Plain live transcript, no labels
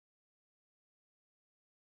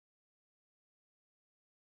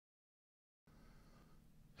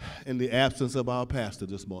in the absence of our pastor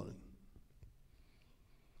this morning,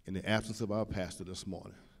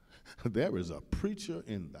 there is a preacher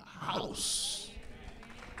in the house.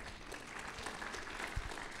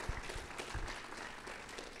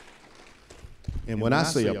 And when I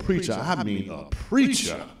say a preacher, I mean a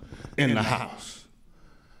preacher in the house.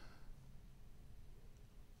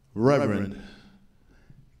 Reverend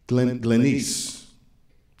Glenice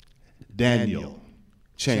Daniel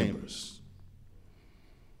Chambers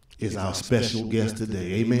is our special guest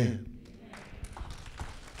today. Amen.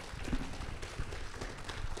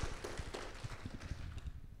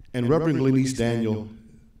 And Reverend Glenice Daniel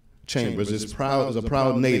Chambers is a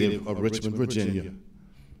proud native of Richmond, Virginia,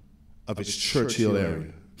 of its Churchill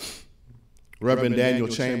area. Reverend Daniel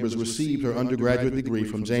Chambers received her undergraduate degree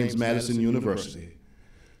from James Madison University.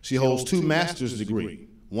 She holds 2 master's degrees,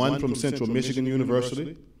 one from Central Michigan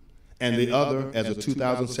University and the other as a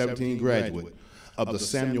 2017 graduate of the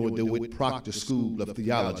Samuel DeWitt Proctor School of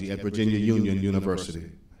Theology at Virginia Union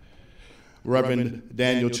University. Reverend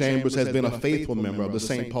Daniel Chambers has been a faithful member of the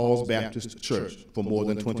St. Paul's Baptist Church for more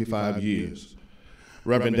than 25 years.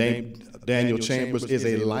 Reverend Daniel Chambers is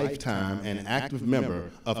a lifetime and active member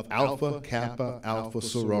of Alpha Kappa Alpha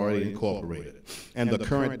Sorority Incorporated and the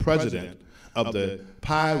current president of the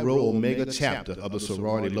Pi Rho Omega chapter of the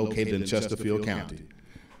sorority located in Chesterfield County.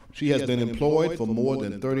 She has been employed for more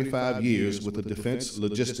than 35 years with the Defense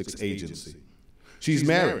Logistics Agency. She's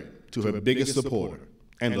married to her biggest supporter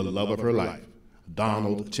and the love of her life,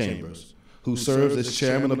 Donald Chambers, who serves as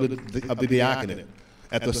chairman of the diaconate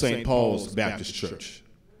at the St. Paul's Baptist Church.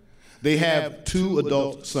 They have 2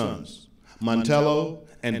 adult sons, Montello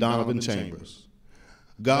and Donovan Chambers.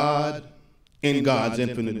 God, in God's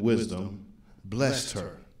infinite wisdom, blessed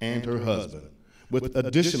her and her husband with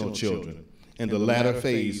additional children in the later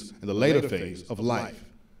phase of life.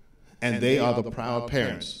 And they are the proud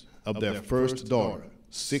parents of their first daughter,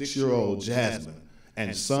 6-year-old Jasmine,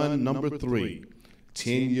 and son number 3,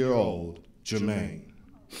 10-year-old Jermaine.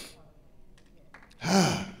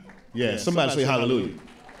 Yeah, somebody say hallelujah.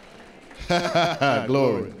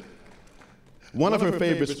 Glory. One of her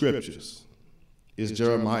favorite scriptures is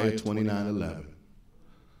Jeremiah 29:11.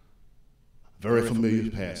 Very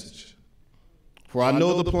familiar passage. For I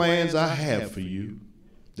know the plans I have for you,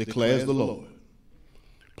 declares the Lord.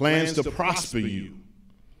 Plans to prosper you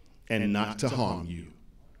and not to harm you.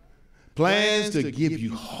 Plans to give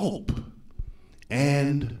you hope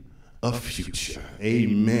and a future.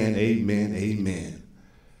 Amen, amen, amen.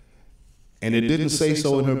 And it didn't say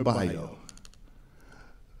so in her bio.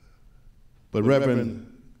 But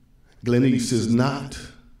Reverend Glenice is not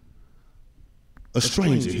a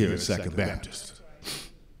stranger here at Second Baptist.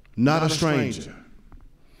 Not a stranger.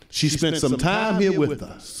 She spent some time here with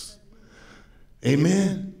us.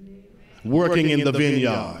 Amen. Working in the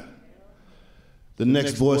vineyard. The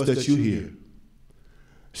next voice that you hear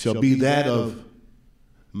shall be that of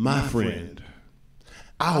my friend,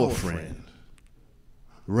 our friend,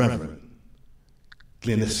 Reverend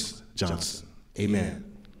Glenice Johnson. Amen.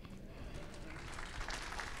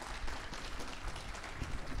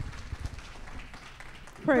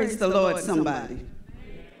 Praise the Lord, somebody.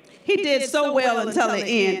 He did so well until the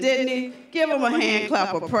end, didn't he? Give him a hand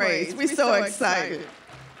clap of praise. We're so excited.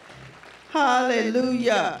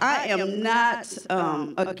 Hallelujah. I am not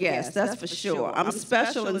a guest, that's for sure. I'm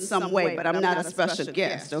special in some way, but I'm not a special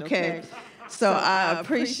guest, okay? So I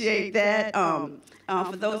appreciate that.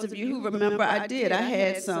 For those of you who remember, I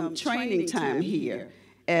had some training time here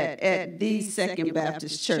at the Second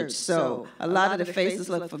Baptist Church. So a lot of the faces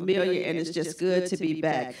look familiar, and it's just good to be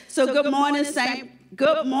back. So good morning,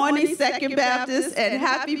 Second Baptist, and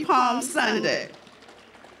happy Palm Sunday.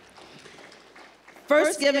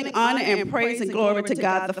 First, giving honor and praise and glory to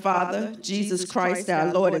God the Father, Jesus Christ,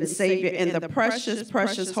 our Lord and Savior, and the precious,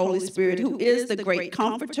 precious Holy Spirit, who is the great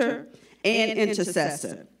comforter and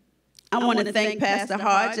intercessor. I want to thank Pastor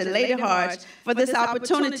Hodge and Lady Hodge for this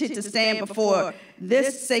opportunity to stand before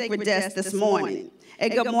this sacred desk this morning.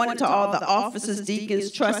 And good morning to all the officers,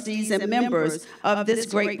 deacons, trustees, and members of this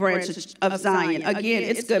great branch of Zion. Again,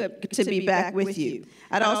 it's good to be back with you.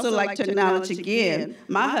 I'd also like to acknowledge again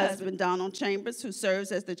my husband, Donald Chambers, who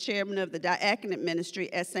serves as the chairman of the diaconate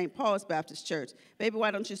ministry at St. Paul's Baptist Church. Baby, why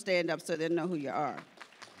don't you stand up so they'll know who you are?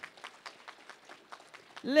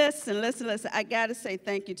 Listen. I got to say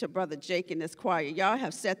thank you to Brother Jake and this choir. Y'all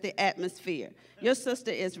have set the atmosphere. Your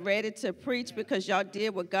sister is ready to preach because y'all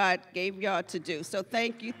did what God gave y'all to do. So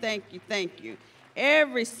thank you.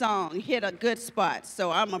 Every song hit a good spot,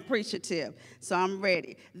 so I'm appreciative. So I'm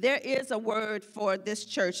ready. There is a word for this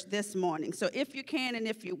church this morning. So if you can and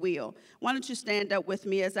if you will, why don't you stand up with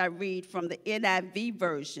me as I read from the NIV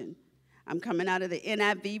version. I'm coming out of the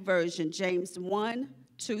NIV version, James 1,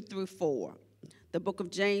 2 through 4. The book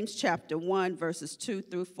of James, chapter 1, verses 2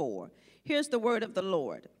 through 4. Here's the word of the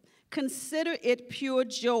Lord. Consider it pure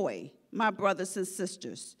joy, my brothers and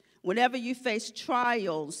sisters, whenever you face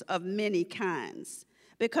trials of many kinds,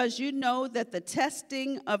 because you know that the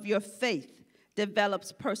testing of your faith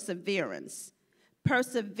develops perseverance.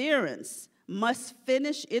 Perseverance must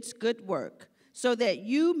finish its good work, so that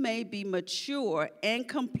you may be mature and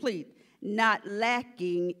complete, not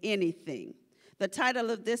lacking anything. The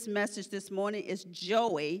title of this message this morning is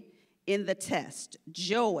Joy in the Test.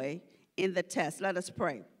 Joy in the Test. Let us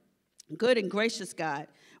pray. Good and gracious God,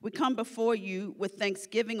 we come before you with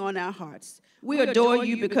thanksgiving on our hearts. We adore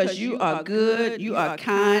you because you are good, you are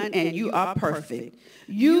kind, and you are perfect.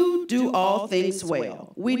 You do all things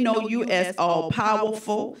well. We know you as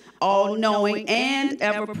all-powerful, all-knowing, and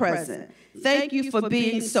ever-present. Thank you for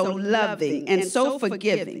being so loving and so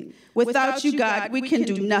forgiving. Without you, God, we can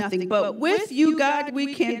do nothing. But with you, God,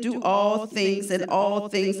 we can do all things, and all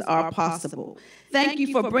things are possible. Thank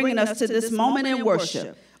you for bringing us to this moment in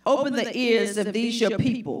worship. Open the ears of these your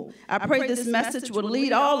people. I pray this message will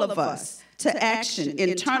lead all of us to action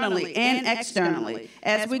internally and externally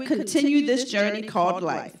as we continue this journey called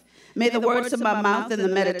life. May the words of my mouth and the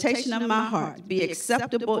meditation of my heart be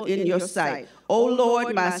acceptable in your sight, O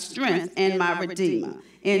Lord, my strength and my redeemer.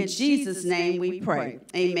 In Jesus' name we pray.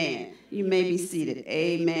 Amen. You may be seated.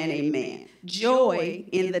 Amen, amen. Joy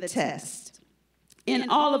in the test. In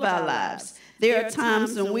all of our lives, there are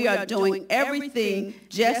times when we are doing everything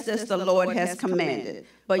just as the Lord has commanded,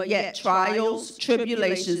 but yet trials,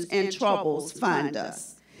 tribulations, and troubles find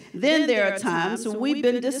us. Then there are times when we've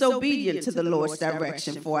been disobedient to the Lord's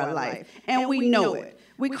direction for our life, and we know it.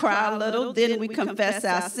 We cry a little, then we confess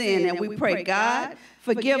our sin, and we pray, God,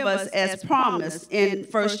 forgive us as promised in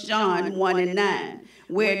 1 John 1 and 9.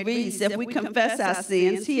 Where it reads, if we confess our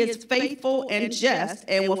sins, he is faithful and just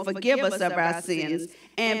and will forgive us of our sins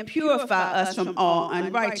and purify us from all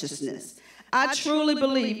unrighteousness. I truly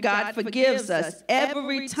believe God forgives us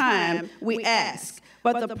every time we ask,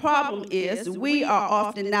 but the problem is we are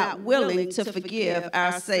often not willing to forgive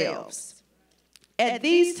ourselves. At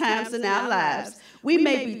these times in our lives, we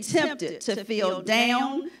may be tempted to feel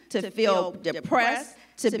down, to feel depressed,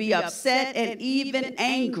 to be upset, and even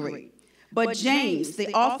angry. But James,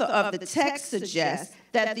 the author of the text, suggests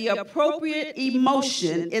that the appropriate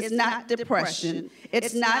emotion is not depression,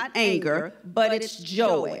 it's not anger, but it's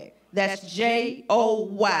joy. That's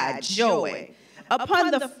J-O-Y, joy.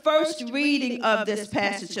 Upon the first reading of this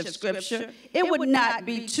passage of Scripture, it would not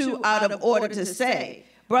be too out of order to say,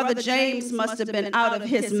 Brother James must have been out of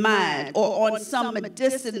his mind or on some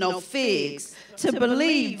medicinal figs to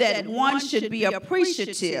believe that one should be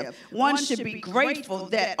appreciative, one should be grateful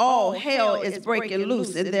that all hell is breaking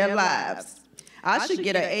loose in their lives. I should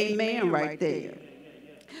get an amen right there.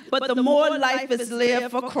 But the more life is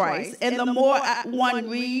lived for Christ, and the more one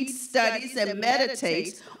reads, studies, and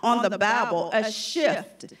meditates on the Bible, a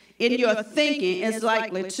shift in your thinking is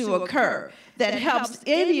likely to occur that helps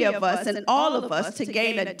any of us and all of us to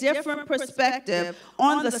gain a different perspective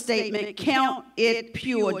on the statement, count it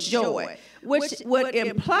pure joy, which would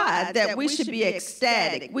imply that we should be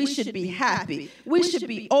ecstatic, we should be happy, we should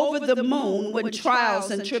be over the moon when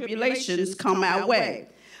trials and tribulations come our way.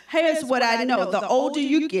 Here's what I know. The older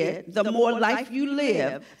you get, the more life you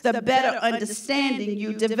live, the better understanding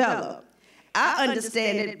you develop. I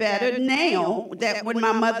understand it better now that when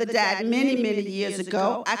my mother died many, many years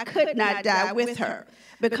ago, I could not die with her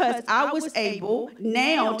because I was able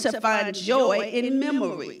now to find joy in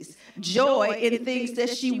memories, joy in things that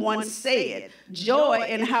she once said, joy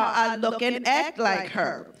in how I look and act like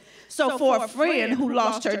her. So for a friend who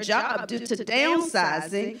lost her job due to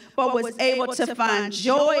downsizing, but was able to find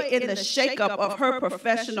joy in the shakeup of her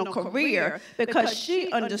professional career because she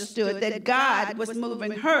understood that God was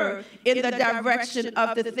moving her in the direction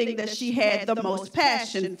of the thing that she had the most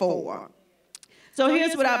passion for. So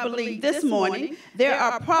here's what I believe this morning. There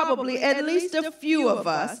are probably at least a few of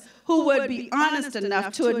us who would be honest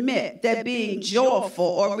enough to admit that being joyful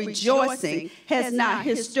or rejoicing has not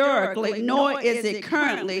historically, nor is it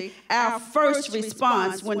currently, our first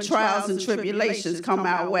response when trials and tribulations come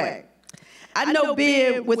our way. I know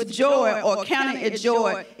being with joy or counting it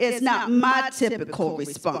joy is not my typical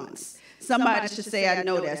response. Somebody should say, I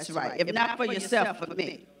know that's right. If not for yourself, for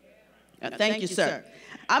me. Thank you, sir.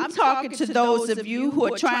 I'm talking to those of you who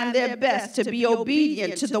are trying their best to be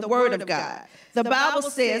obedient to the Word of God. The Bible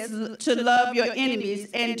says to love your enemies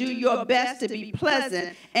and do your best to be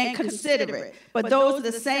pleasant and considerate. But those are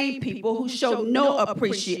the same people who show no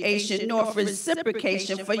appreciation nor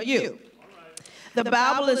reciprocation for you. The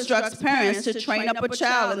Bible instructs parents to train up a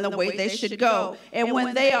child in the way they should go, and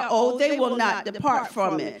when they are old, they will not depart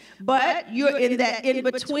from it. But you're in that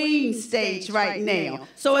in-between stage right now,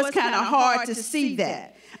 so it's kind of hard to see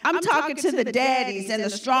that. I'm talking to the daddies and the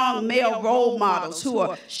strong male role models who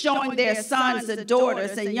are showing their sons and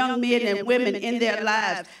daughters and young men and women in their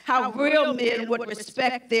lives how real men would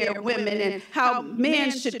respect their women and how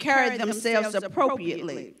men should carry themselves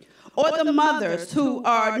appropriately. Or the mothers who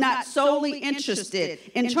are not solely interested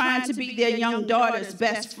in trying to be their young daughter's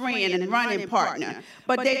best friend and running partner,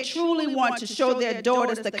 but they truly want to show their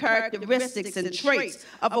daughters the characteristics and traits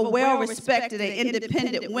of a well-respected and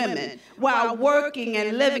independent woman, while working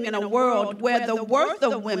and living in a world where the worth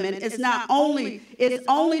of women is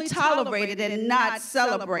only tolerated and not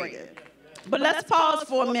celebrated. But let's pause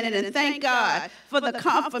for a minute and thank God for the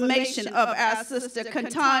confirmation of our sister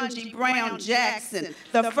Ketanji Brown Jackson,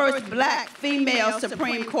 the first black female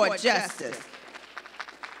Supreme Court Justice.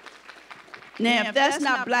 Now, if that's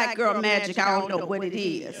not black girl magic, I don't know what it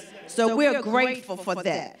is. So we're grateful for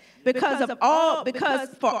that. Because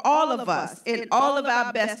for all of us, in all of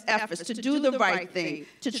our best efforts to do the right thing,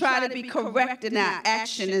 to try to be correct in our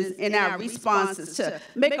actions, in our responses, to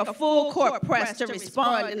make a full court press to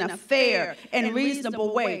respond in a fair and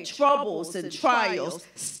reasonable way, troubles and trials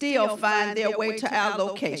still find their way to our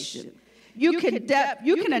location. You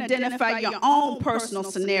can identify your own personal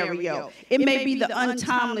scenario. It may be the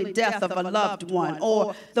untimely death of a loved one,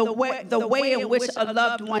 or the way in which a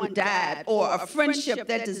loved one died, or a friendship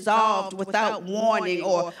that dissolved without warning,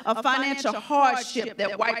 or a financial hardship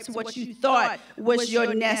that wipes what you thought was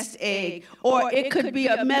your nest egg, or it could be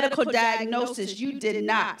a medical diagnosis you did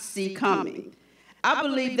not see coming. I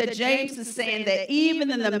believe that James is saying that even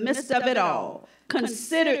in the midst of it all,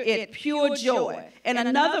 consider it pure joy. And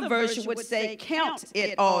another version would say, count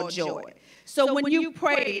it all joy. So when you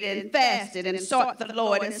prayed and fasted and sought the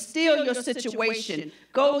Lord and still your situation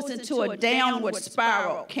goes into a downward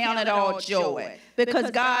spiral, count it all joy,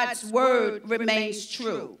 because God's word remains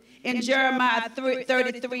true. In Jeremiah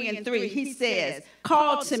 33:3, he says,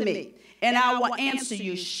 call to me, and I will answer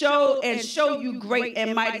you, show you great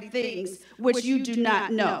and mighty things which you do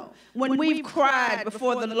not know. When we've cried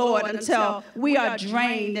before the Lord until we are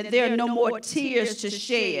drained and there are no more tears to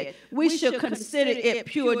shed, we should consider it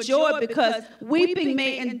pure joy, because weeping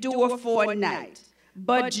may endure for a night,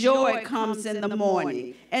 but joy comes in the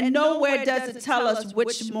morning. And nowhere does it tell us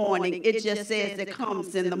which morning. It just says it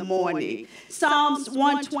comes in the morning. Psalms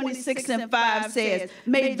 126:5 says,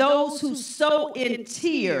 may those who sow in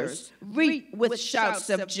tears reap with shouts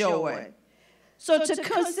of joy. So to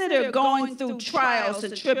consider going through trials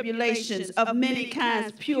and tribulations of many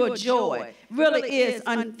kinds pure joy really is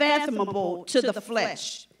unfathomable to the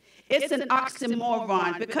flesh. It's an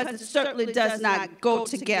oxymoron, because it certainly does not go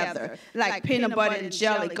together. Like peanut butter and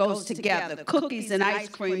jelly goes together. Cookies and ice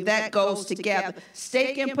cream, that goes together.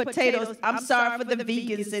 Steak and potatoes, I'm sorry for the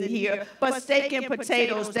vegans in here, but steak and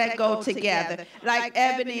potatoes, that go together. Like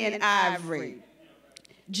ebony and ivory.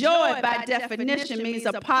 Joy, by definition, means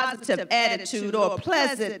a positive attitude or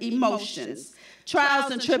pleasant emotions. Trials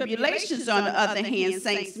and tribulations, on the other hand,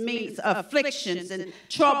 saints, means afflictions and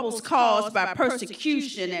troubles caused by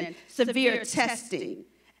persecution and severe testing.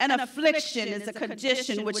 An affliction is a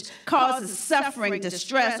condition which causes suffering,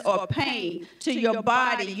 distress, or pain to your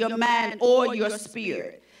body, your mind, or your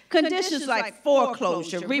spirit. Conditions like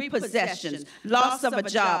foreclosure, repossessions, loss of a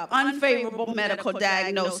job, unfavorable medical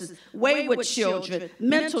diagnosis, wayward children,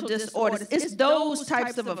 mental disorders, it's those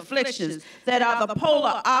types of afflictions that are the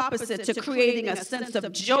polar opposite to creating a sense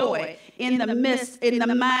of joy in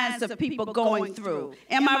the minds of people going through.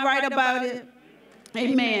 Am I right about it?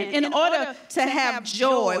 Amen. In order to have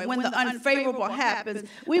joy when the unfavorable happens,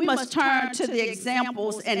 we must turn to the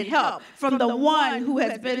examples and help from the one who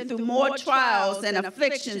has been through more trials and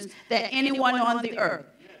afflictions than anyone on the earth,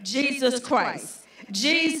 Jesus Christ.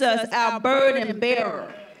 Jesus, our burden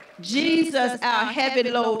bearer. Jesus, our heavy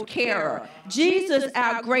load carrier. Jesus,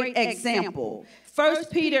 our great example. 1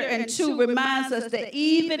 Peter 2 reminds us that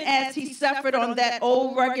even as he suffered on that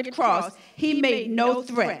old rugged cross, he made no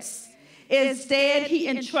threats. Instead, he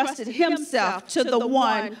entrusted himself to the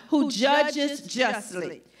one who judges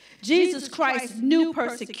justly. Jesus Christ knew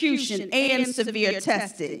persecution and severe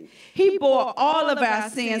testing. He bore all of our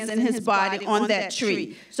sins in his body on that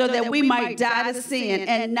tree so that we might die to sin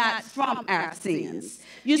and not from our sins.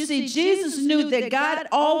 You see, Jesus knew that God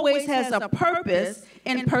always has a purpose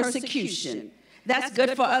in persecution. That's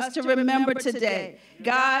good for us to remember today.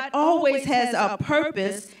 God always has a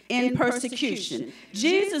purpose in persecution.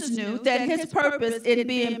 Jesus knew that his purpose in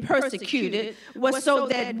being persecuted was so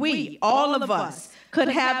that we, all of us, could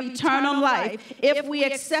have eternal life if we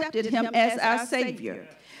accepted him as our Savior.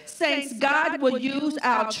 Saints, God will use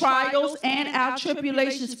our trials and our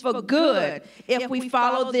tribulations for good if we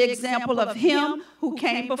follow the example of him who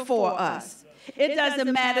came before us. It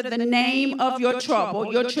doesn't matter the name of your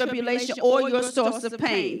trouble, your tribulation, or your source of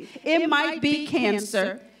pain. It might be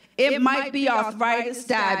cancer. It might be arthritis,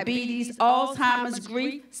 diabetes, Alzheimer's,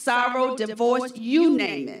 grief, sorrow, divorce, you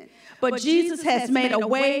name it. But Jesus has made a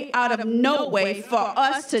way out of no way for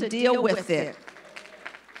us to deal with it.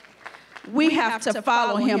 We have to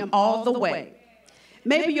follow him all the way.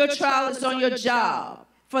 Maybe your trial is on your job,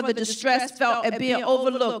 for the distress felt at being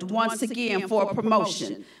overlooked once again for a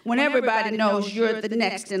promotion, when everybody knows you're the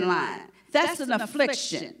next in line. That's an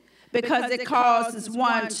affliction, because it causes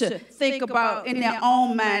one to think about in their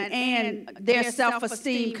own mind, and their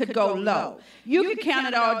self-esteem could go low. You can count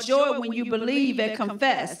it all joy when you believe and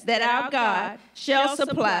confess that our God shall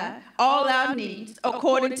supply all our needs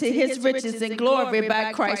according to his riches and glory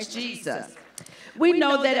by Christ Jesus. We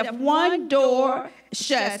know that if one door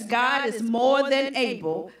shuts, God is more than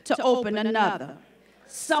able to open another.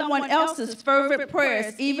 Someone else's fervent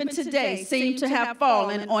prayers, even today, seem to have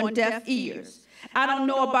fallen on deaf ears. I don't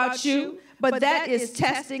know about you, but that is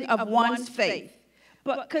testing of one's faith.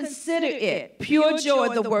 But consider it pure joy,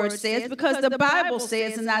 the word says, because the Bible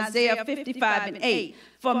says in Isaiah 55:8,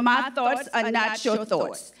 "For my thoughts are not your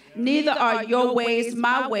thoughts, neither are your ways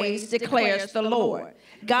my ways, declares the Lord."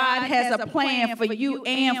 God has a plan for you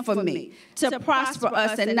and for me to prosper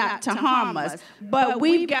us and not to harm us. But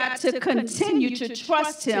we've got to continue to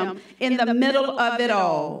trust him in the middle of it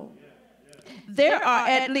all. There are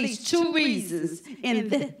at least two reasons in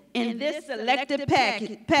this selected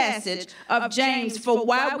passage of James for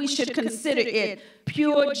why we should consider it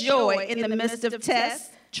pure joy in the midst of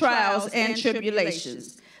tests, trials, and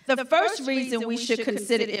tribulations. The first reason we should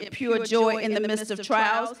consider it pure joy in the midst of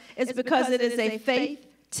trials is because it is a faith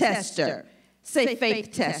tester. Say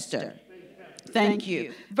faith tester. Thank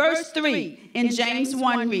you. Verse 3 in James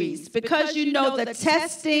 1 reads, "Because you know the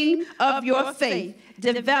testing of your faith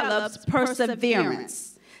develops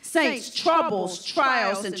perseverance." Saints, troubles,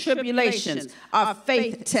 trials, and tribulations are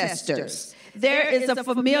faith testers. There is a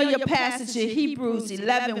familiar passage in Hebrews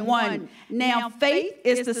 11:1. "Now faith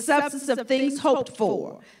is the substance of things hoped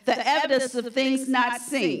for, the evidence of things not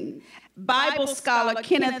seen." Bible scholar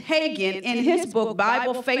Kenneth Hagin, in his book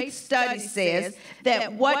Bible Faith Studies, says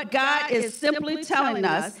that what God is simply telling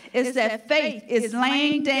us is that faith is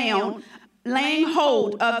laying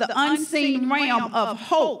hold of the unseen realm of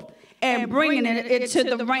hope and bringing it to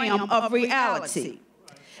the realm of reality.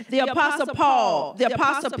 The Apostle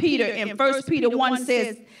Peter in 1 Peter 1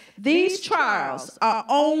 says, "These trials are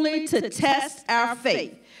only to test our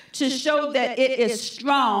faith, to show that it is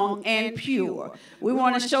strong and pure." We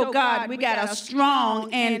want to show God we got a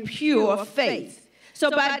strong and pure faith. So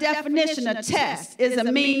by definition, a test is a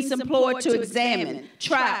means employed to examine,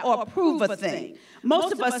 try, or prove a thing.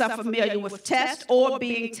 Most of us are familiar with test or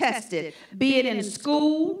being tested, be it in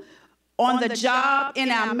school, on the job,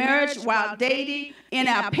 in our marriage, while dating, in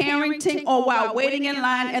our parenting, or while waiting in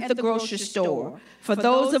line at the grocery store. For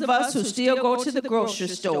those of us who still go to the grocery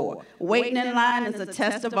store, waiting in line is a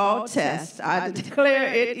test of all tests. I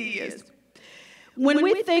declare it is. When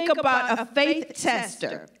we think about a faith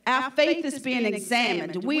tester, our faith is being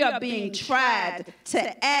examined. We are being tried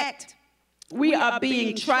to act. We are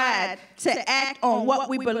being tried to act on what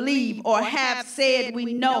we believe or have said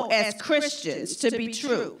we know as Christians to be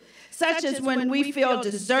true. Such as when we feel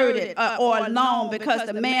deserted or alone because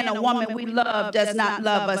the man or woman we love does not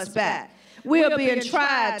love us back. We are being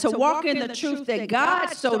tried to walk in the truth that God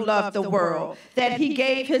so loved the world that he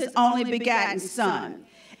gave his only begotten Son.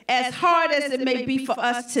 As hard as it may be for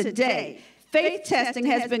us today, faith testing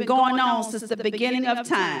has been going on since the beginning of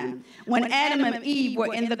time, when Adam and Eve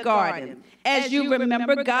were in the garden. As you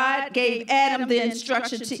remember, God gave Adam the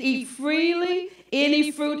instruction to eat freely any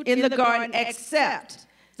fruit in the garden except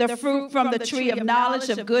the fruit from the tree of knowledge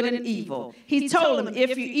of good and evil. He told him,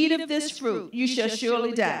 "If you eat of this fruit, you shall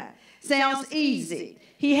surely die." Sounds easy.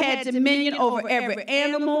 He had dominion over every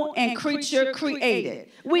animal and creature created.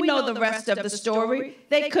 We know the rest of the story.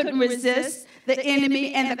 They couldn't resist the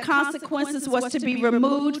enemy, and the consequences was to be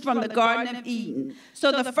removed from the Garden of Eden.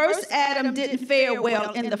 So the first Adam didn't fare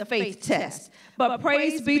well in the faith test. But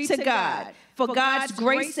praise be to God for God's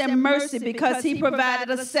grace and mercy, because he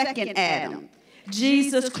provided a second Adam,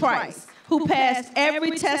 Jesus Christ, who passed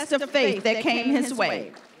every test of faith that came his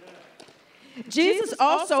way. Jesus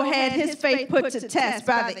also had his faith put to test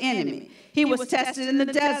by the enemy. He was tested in the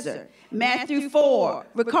desert. Matthew 4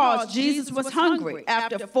 recalls Jesus was hungry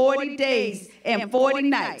after 40 days and 40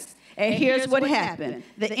 nights. And here's what happened.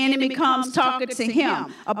 The enemy comes talking to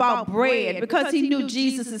him about bread because he knew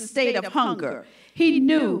Jesus' state of hunger. He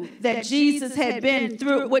knew that Jesus had been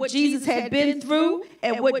through what Jesus had been through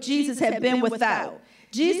and what Jesus had been without.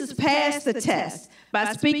 Jesus passed the test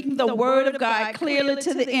by speaking the word of God clearly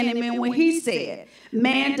to the enemy when he said,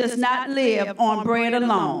 "Man does not live on bread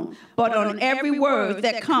alone, but on every word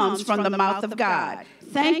that comes from the mouth of God."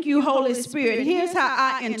 Thank you, Holy Spirit. Here's how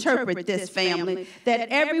I interpret this, family, that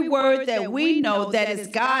every word that we know that is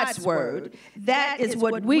God's word, that is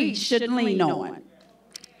what we should lean on.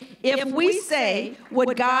 If we say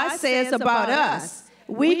what God says about us,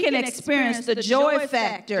 we can experience the joy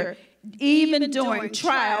factor even during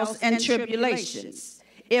trials and tribulations.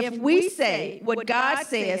 If we say what God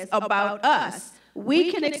says about us,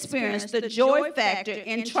 we can experience the joy factor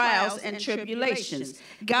in trials and tribulations.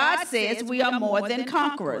 God says we are more than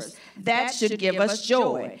conquerors. That should give us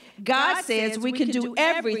joy. God says we can do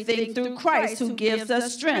everything through Christ who gives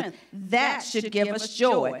us strength. That should give us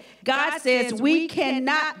joy. God says we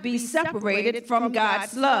cannot be separated from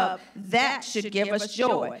God's love. That should give us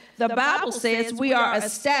joy. The Bible says we are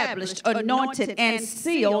established, anointed, and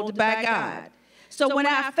sealed by God. So when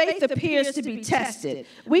our faith appears to be tested,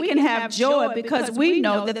 we can have joy because we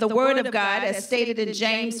know that the word of God, as stated in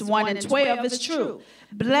James 1 and 12, is true.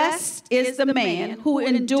 Blessed is the man who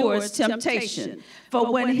endures temptation.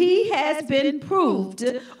 For when he has been proved,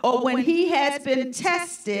 or when he has been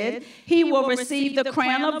tested, he will receive the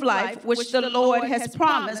crown of life which the Lord has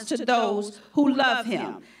promised to those who love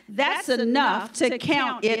him. That's enough to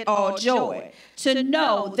count it all joy, to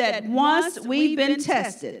know that once we've been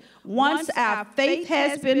tested, once our faith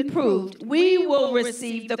has been proved, we will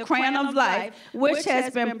receive the crown of life, which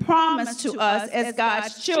has been promised to us as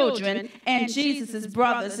God's children and Jesus'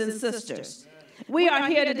 brothers and sisters. We are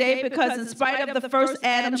here today because in spite of the first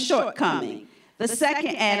Adam's shortcoming, the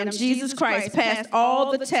second Adam, Jesus Christ, passed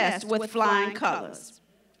all the tests with flying colors.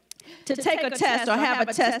 To take a test or have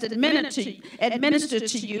a test administered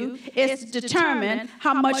to you is to determine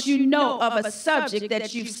how much you know of a subject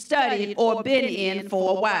that you've studied or been in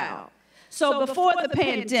for a while. So before the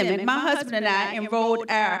pandemic, my husband and I enrolled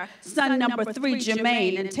our son number 3,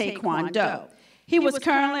 Jermaine, in Taekwondo. He was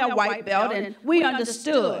currently a white belt, and we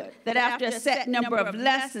understood that after a set number of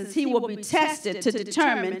lessons, he will be tested to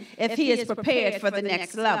determine if he is prepared for the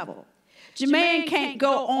next level. Jermaine can't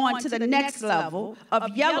go on to the next level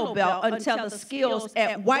of yellow belt until the skills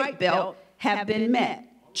at white belt have been met,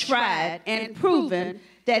 tried, and proven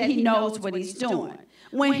that he knows what he's doing.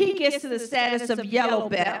 When he gets to the status of yellow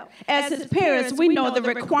belt, as his parents, we know the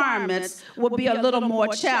requirements will be a little more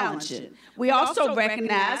challenging. We also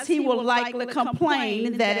recognize he will likely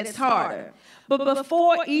complain that it's harder. But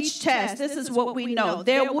before each test, this is what we know: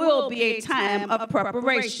 there will be a time of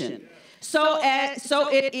preparation. So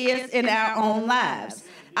it is in our own lives.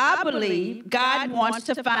 I believe God wants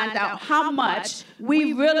to find out how much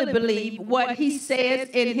we really believe what he says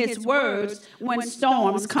in his words when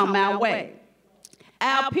storms come our way.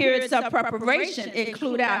 Our periods of preparation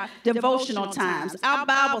include our devotional times, our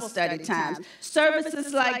Bible study times,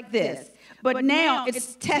 services like this. But now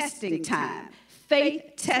it's testing time. Faith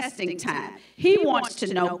testing time. He wants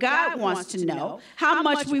to know, God wants to know, how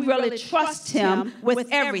much we really trust him with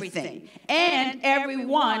everything and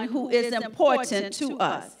everyone who is important to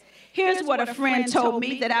us. Here's what a friend told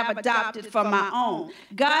me that I've adopted for my own.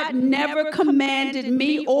 God never commanded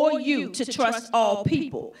me or you to trust all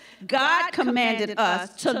people. God commanded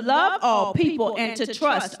us to love all people and to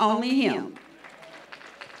trust only him.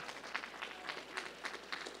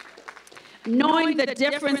 Knowing the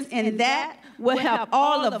difference in that will help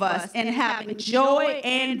all of us in having joy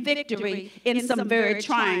and victory in some very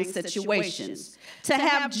trying situations. To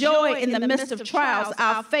have joy in the midst of trials,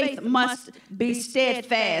 our faith must be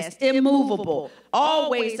steadfast, immovable,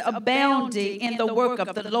 always abounding in the work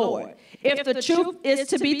of the Lord. If the truth is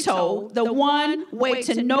to be told, the one way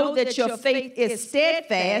to know that your faith is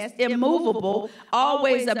steadfast, immovable,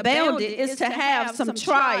 always abounding is to have some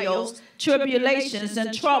trials, tribulations,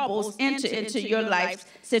 and troubles enter into your life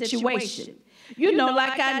situation. You know,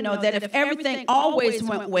 like I know that if everything always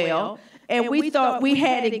went well, and we thought we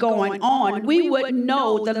had it going on, we wouldn't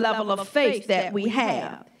know the level of faith that we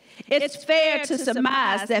have. It's fair to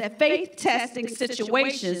surmise that faith testing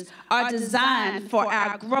situations are designed for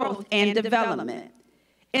our growth and development.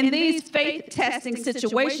 In these faith testing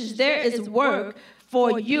situations, there is work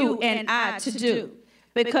for you and I to do.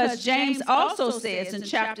 Because James also says in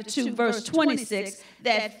chapter 2, verse 26,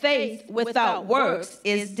 that faith without works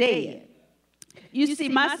is dead. You see,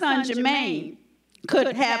 my son Jermaine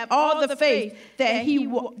could have all the faith that he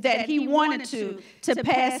wanted to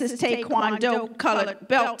pass his taekwondo colored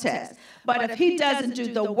belt test. But if he doesn't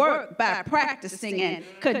do the work by practicing and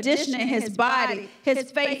conditioning his body,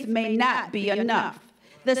 his faith may not be enough.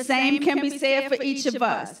 The same can be said for each of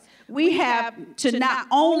us. We have to not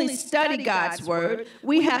only study God's word,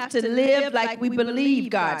 we have to live like we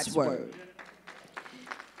believe God's word.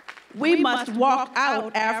 We must walk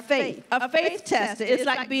out our faith. A faith tester is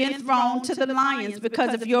like being thrown to the lions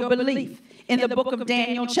because of your belief. In the book of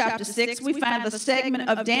Daniel, chapter 6, we find the segment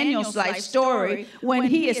of Daniel's life story when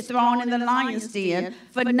he is thrown in the lion's den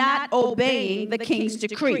for not obeying the king's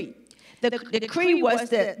decree. The decree was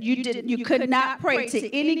that you could not pray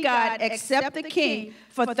to any god except the king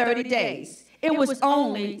for 30 days. It was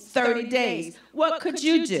only 30 days. What could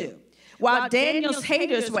you do? While Daniel's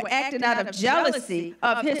haters were acting out of jealousy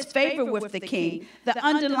of his favor with the king, the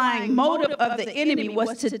underlying motive of the enemy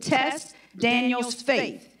was to test Daniel's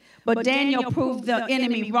faith. But Daniel proved the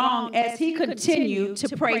enemy wrong as he continued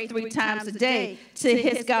to pray 3 times a day to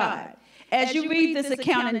his God. As you read this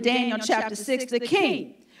account in Daniel chapter 6, the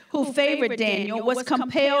king, who favored Daniel, was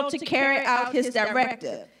compelled to carry out his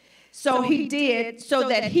directive. So he did so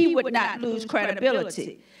that he would not lose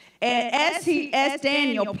credibility. And as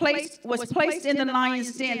Daniel was placed in the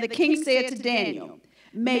lion's den, the king said to Daniel,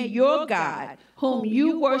 "May your God, whom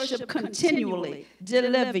you worship continually,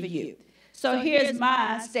 deliver you." So here's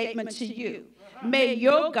my statement to you. May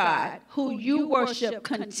your God, who you worship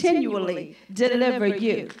continually, deliver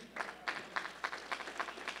you.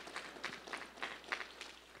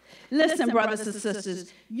 Listen, brothers and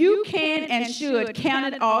sisters, you can and should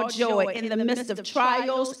count it all joy in the midst of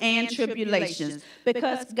trials and tribulations,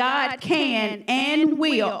 because God can and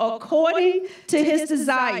will, according to his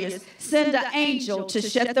desires, send an angel to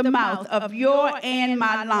shut the mouth of your and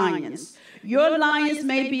my lions. Your lions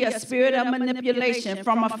may be a spirit of manipulation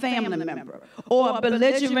from a family member, or a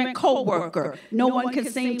belligerent co-worker no one can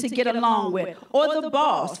seem to get along with, or the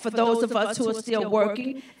boss, for those of us who are still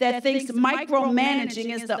working, that thinks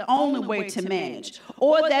micromanaging is the only way to manage,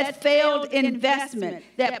 or that failed investment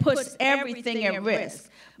that puts everything at risk.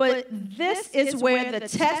 But this is where the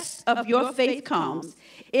test of your faith comes.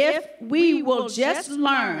 If we will just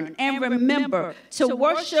learn and remember to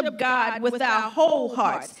worship God with our whole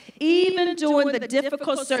hearts, even during the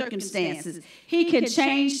difficult circumstances, he can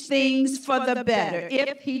change things for the better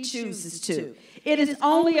if he chooses to. It is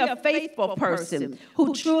only a faithful person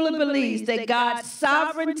who truly believes that God's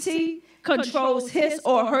sovereignty controls his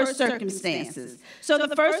or her circumstances. So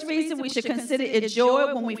the first reason we should consider it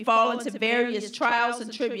joy when we fall into various trials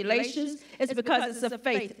and tribulations is because it's a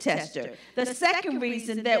faith tester. The second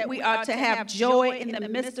reason that we are to have joy in the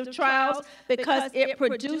midst of trials, because it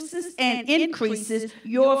produces and increases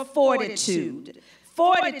your fortitude.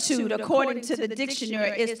 Fortitude, according to the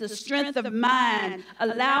dictionary, is the strength of mind,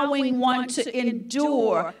 allowing one to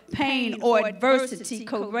endure pain or adversity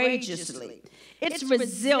courageously. It's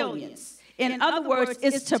resilience. In other words,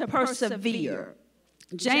 it's to persevere.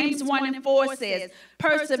 James 1:4 says,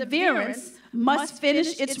 perseverance must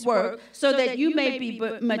finish its work so that you may be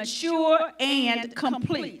mature and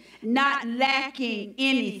complete, not lacking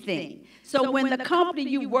anything. So when the company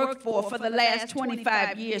you worked for the last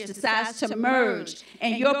 25 years decides to merge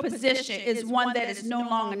and your position is one that is no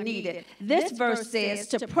longer needed, this verse says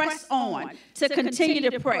to press on, to continue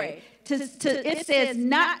to pray. It says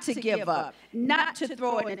not to give up, not to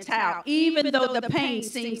throw in the towel, even though the pain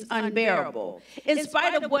seems unbearable. In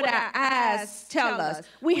spite of what our eyes tell us,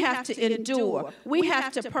 we have to endure. We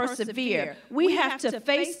have to persevere. We have to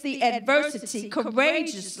face the adversity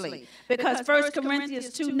courageously, because 1 Corinthians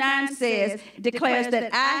 2:9 declares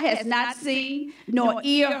that eye has not seen, nor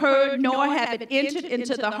ear heard, nor have it entered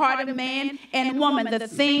into the heart of man and woman the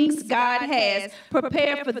things God has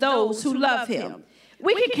prepared for those who love him.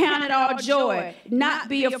 We can count it all joy, not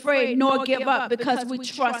be afraid nor give up because we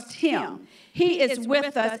trust him. He is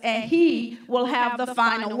with us and he will have the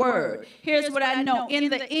final word. Here's what I know. In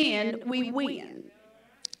the end, we win.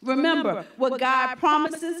 Remember, what God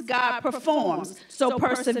promises, God performs. So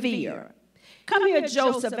persevere. Come here,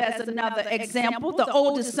 Joseph, as another example, the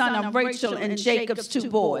oldest son of Rachel and Jacob's two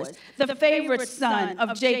boys, the favorite son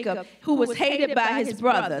of Jacob, who was hated by his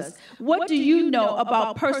brothers. What do you know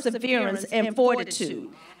about perseverance and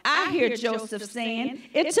fortitude? I hear Joseph saying,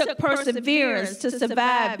 it took perseverance to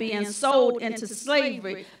survive being sold into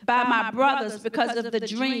slavery by my brothers because of the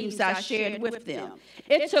dreams I shared with them.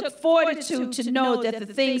 It took fortitude to know that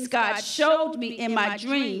the things God showed me in my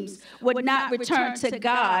dreams would not return to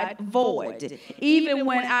God void, even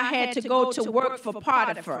when I had to go to work for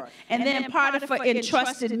Potiphar. And then Potiphar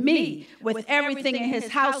entrusted me with everything in his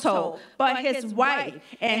household, but his wife,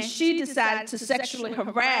 and she decided to sexually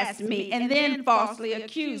harass me and then falsely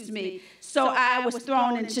accuse me. So I was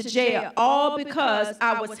thrown into jail, all because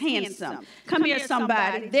I was handsome. Come here,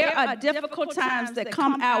 somebody. There are difficult times that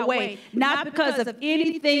come our way, not because of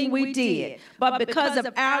anything we did, but because of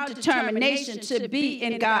our determination to be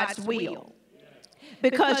in God's will.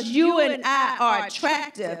 Because you and I are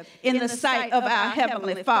attractive in the sight of our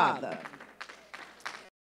Heavenly Father.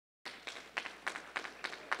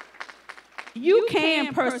 You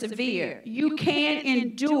can persevere. You can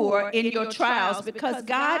endure in your trials because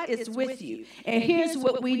God is with you. And here's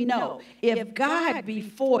what we know. If God be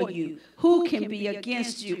for you, who can be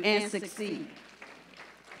against you and succeed?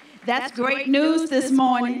 That's great news this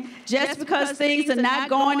morning. Just because things are not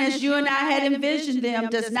going as you and I had envisioned them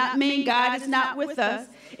does not mean God is not with us.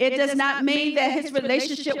 It does not mean that his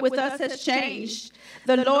relationship with us has changed.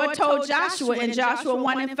 The Lord told Joshua in Joshua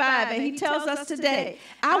 1 and 5, and he tells us today,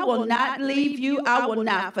 I will not leave you, I will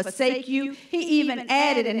not forsake you. He even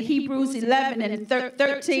added in Hebrews 11 and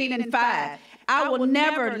 13 and 5, I will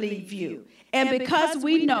never leave you. And because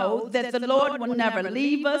we know that the Lord will never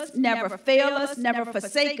leave us, never fail us, never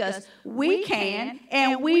forsake us, we can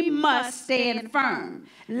and we must stand firm,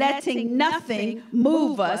 letting nothing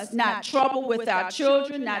move us, not trouble with our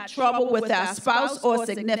children, not trouble with our spouse or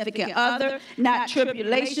significant other, not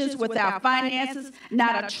tribulations with our finances,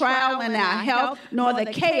 not a trial in our health, nor the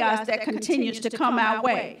chaos that continues to come our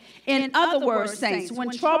way. In other words, saints,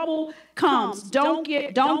 when trouble comes, don't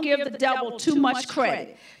give the devil too much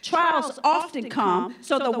credit. Trials often come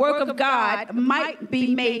so the work of God might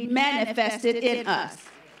be made manifested in us.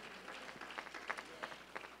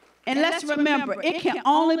 And let's remember, it can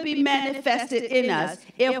only be manifested in us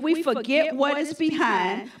if we forget what is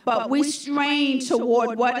behind, but we strain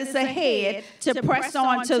toward what is ahead to press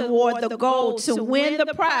on toward the goal to win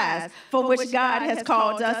the prize for which God has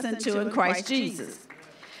called us into in Christ Jesus.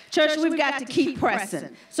 Church, we've got to keep pressing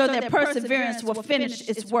so that perseverance will finish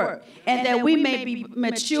its work and that we may be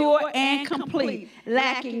mature and complete,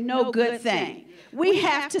 lacking no good thing. We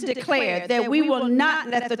have to declare that we will not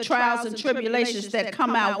let the trials and tribulations that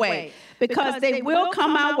come our way, because they will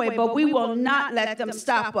come our way, but we will not let them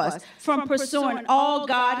stop us from pursuing all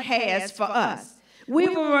God has for us. We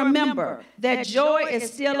will remember that joy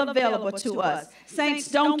is still available to us. Saints,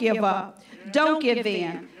 don't give up. Don't give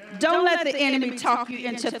in. Don't let the enemy talk you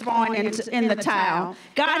into throwing in the towel.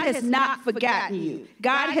 God has not forgotten you.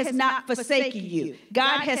 God has not forsaken you.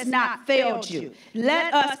 God has not failed you.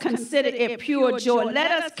 Let us consider it pure joy.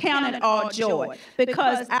 Let us count it all joy,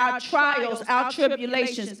 because our trials, our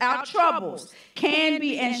tribulations, our troubles can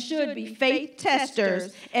be and should be faith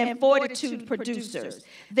testers and fortitude producers.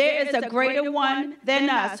 There is a greater one than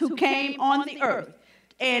us who came on the earth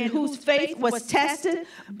and whose faith was tested,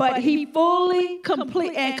 but he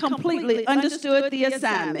completely understood the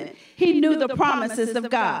assignment. He knew the promises of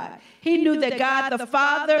God. He knew that God the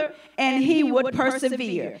Father, and he would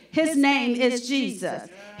persevere. His name is Jesus.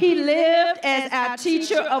 He lived as our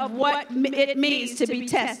teacher of what it means to be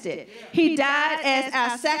tested. He died as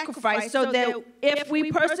our sacrifice so that if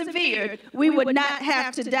we persevered, we would not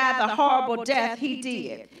have to die the horrible death he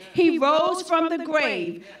did. He rose from the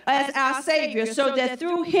grave as our Savior so that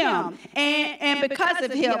through him and because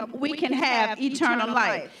of him, we can have eternal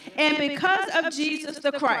life. And because of Jesus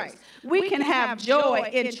the Christ, we can have joy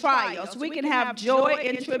in trials. We can have joy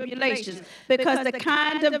in tribulations, because the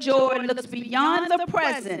kind of joy looks beyond the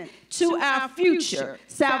present to our future,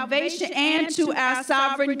 salvation, and to our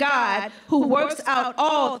sovereign God who works out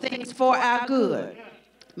all things for our good.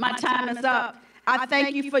 My time is up. I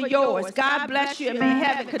thank you for yours. God bless you, and may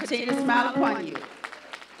heaven continue to smile upon you.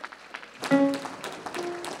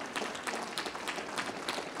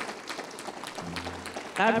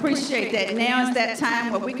 I appreciate that. Now is that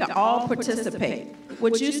time where we can all participate.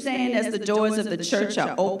 Would you stand as the doors of the church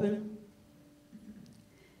are open?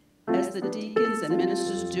 As the deacons and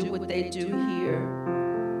ministers do what they do here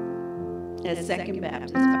at Second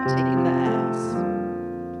Baptist by taking the aisles.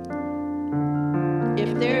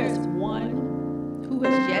 If there is one who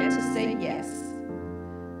has yet to say yes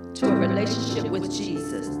to a relationship with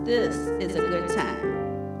Jesus, this is a good time.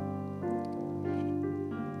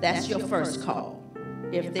 That's your first call.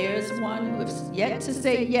 If there is one who has yet to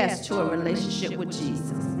say yes to a relationship with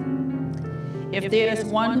Jesus, if there is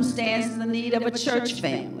one who stands in the need of a church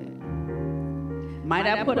family, might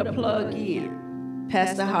I put a plug in?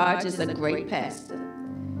 Pastor Hodge is a great pastor.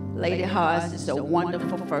 Lady Hodge is a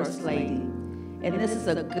wonderful first lady. And this is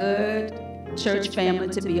a good church family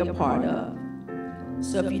to be a part of.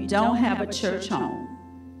 So if you don't have a church home,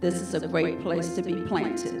 this is a great place to be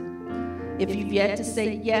planted. If you've yet to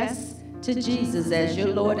say yes to Jesus as your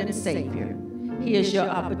Lord and Savior, here's your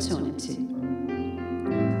opportunity.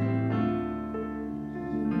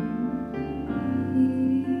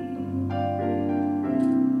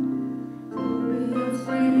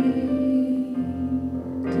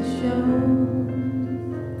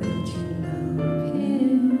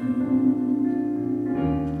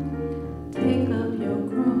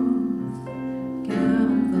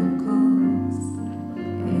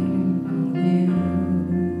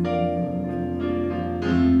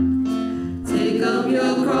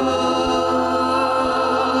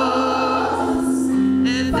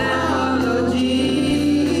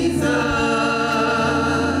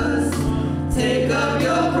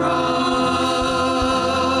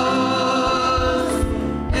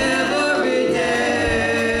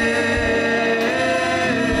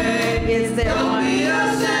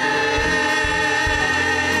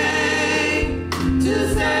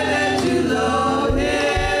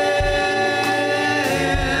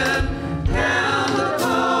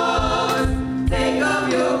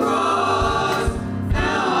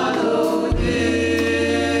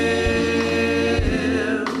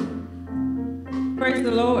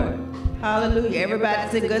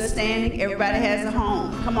 Everybody's in good standing. Everybody has a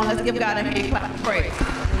home. Come on, let's give God a hand clap of praise.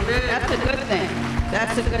 That's a good thing.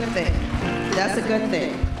 That's a good thing. That's a good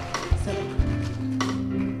thing.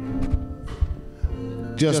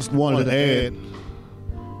 Just wanted to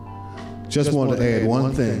add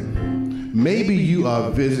one thing. Maybe you are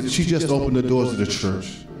visiting. She just opened the doors of the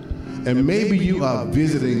church. And maybe you are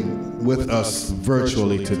visiting with us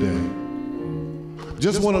virtually today.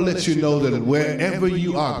 Just want to let you know that wherever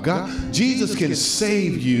you are, Jesus can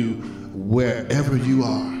save you wherever you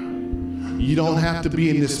are. You don't have to be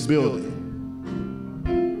in this building.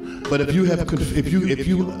 But if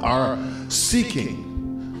you are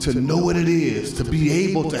seeking to know what it is to be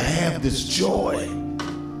able to have this joy,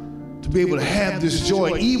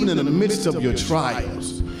 even in the midst of your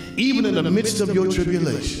trials, even in the midst of your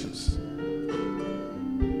tribulations,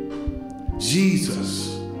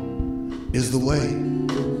 Jesus is the way.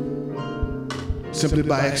 Simply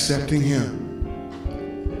by accepting Him.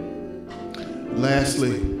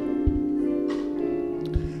 Lastly,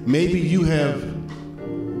 maybe you have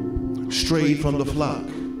strayed from the flock.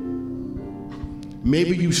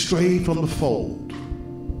 Maybe you strayed from the fold.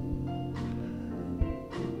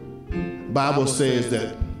 Bible says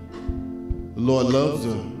that the Lord loves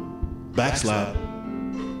a backslider.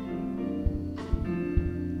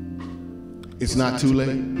 It's not too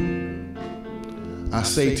late. I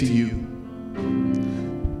say to you,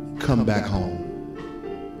 come back home.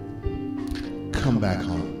 Come back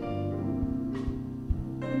home.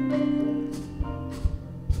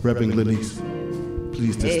 Reverend Glenice,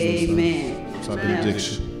 please dismiss us. Our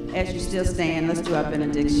benediction. As you still stand, let's do our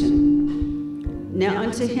benediction. Now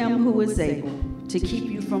unto Him who is able to keep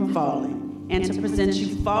you from falling and to present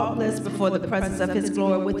you faultless before the presence of His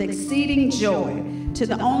glory with exceeding joy, to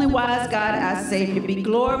the only wise God, our Savior, be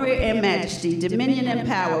glory and majesty, dominion and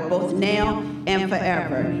power, both now and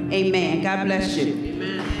forever. Amen. God bless you.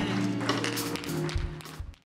 Amen.